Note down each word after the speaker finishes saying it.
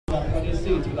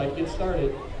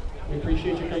started. We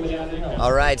appreciate you coming down and help.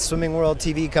 All right, Swimming World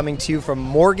TV coming to you from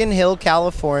Morgan Hill,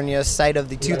 California, site of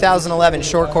the 2011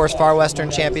 Short Course Far Western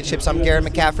Championships. I'm Garrett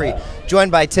McCaffrey,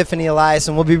 joined by Tiffany Elias,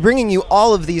 and we'll be bringing you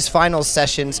all of these finals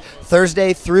sessions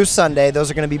Thursday through Sunday.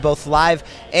 Those are going to be both live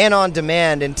and on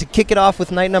demand. And to kick it off with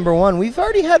night number one, we've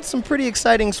already had some pretty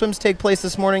exciting swims take place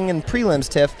this morning in prelims,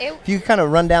 Tiff. If you kind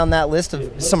of run down that list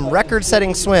of some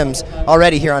record-setting swims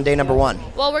already here on day number one.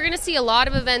 Well, we're going to see a lot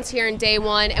of events here in day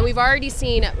one, and we've already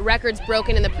seen records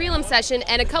broken in the prelim session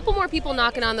and a couple more people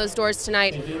knocking on those doors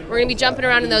tonight. We're going to be jumping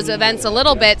around in those events a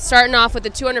little bit, starting off with the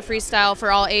 200 freestyle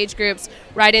for all age groups,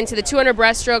 right into the 200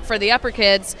 breaststroke for the upper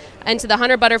kids, into the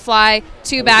 100 butterfly,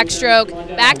 2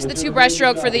 backstroke, back to the 2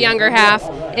 breaststroke for the younger half,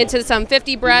 into some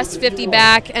 50 breast, 50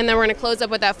 back, and then we're going to close up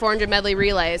with that 400 medley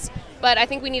relays. But I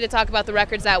think we need to talk about the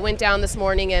records that went down this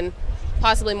morning and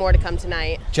possibly more to come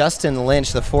tonight. Justin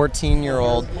Lynch, the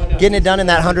 14-year-old, getting it done in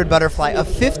that 100 butterfly, a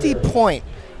 50-point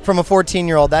from a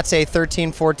 14-year-old. That's a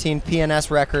 13-14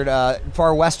 PNS record,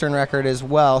 Far Western record as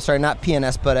well. Sorry, not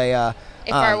PNS, but a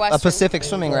Pacific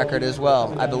swimming record as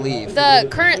well, I believe.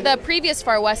 The previous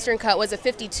Far Western cut was a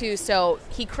 52, so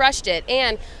he crushed it.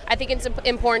 And I think it's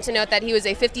important to note that he was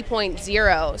a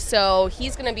 50.0, so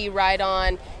he's going to be right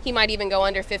on. He might even go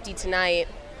under 50 tonight.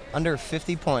 Under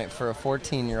 50 point for a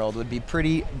 14-year-old would be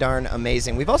pretty darn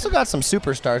amazing. We've also got some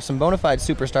superstars, some bona fide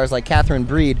superstars like Catherine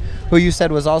Breed, who you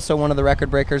said was also one of the record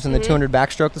breakers in the 200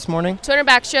 backstroke this morning. 200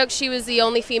 backstroke, she was the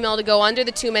only female to go under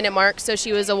the 2-minute mark, so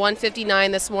she was a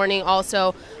 1:59 this morning,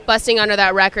 also busting under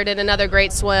that record, and another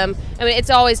great swim. I mean, it's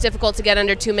always difficult to get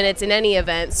under 2 minutes in any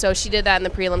event, so she did that in the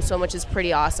prelim swim, which is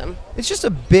pretty awesome. It's just a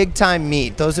big-time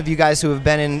meet. Those of you guys who have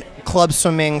been in club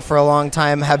swimming for a long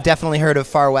time have definitely heard of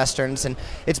Far Westerns, and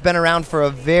it's been around for a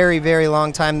very, very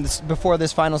long time. Before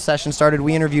this final session started,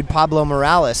 we interviewed Pablo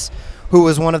Morales, who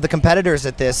was one of the competitors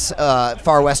at this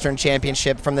Far Western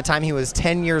Championship. From the time he was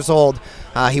 10 years old,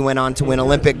 he went on to win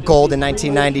Olympic gold in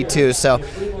 1992. So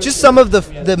just some of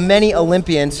the many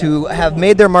Olympians who have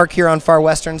made their mark here on Far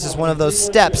Westerns is one of those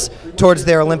steps towards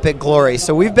their Olympic glory.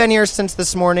 So we've been here since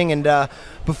this morning, and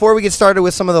before we get started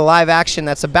with some of the live action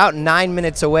that's about 9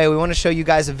 minutes away, we want to show you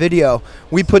guys a video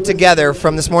we put together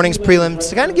from this morning's prelims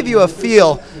to kind of give you a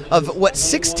feel of what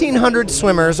 1,600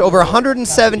 swimmers, over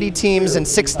 170 teams, and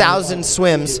 6,000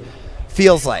 swims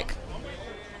feels like.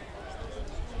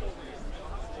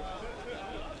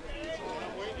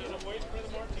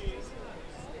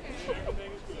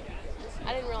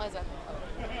 I didn't realize that.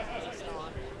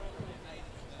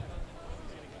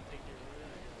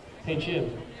 Hey,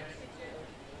 Jim.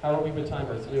 How are we with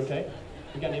timers? Are we okay?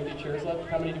 We got any empty chairs left?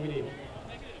 How many do we need?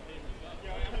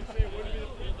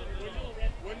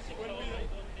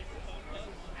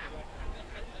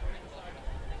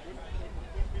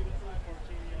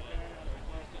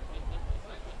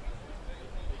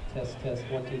 Test, test,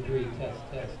 1, 2, 3, test,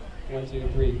 test. 1, 2,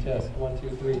 3, test, 1, 2,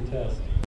 3, test.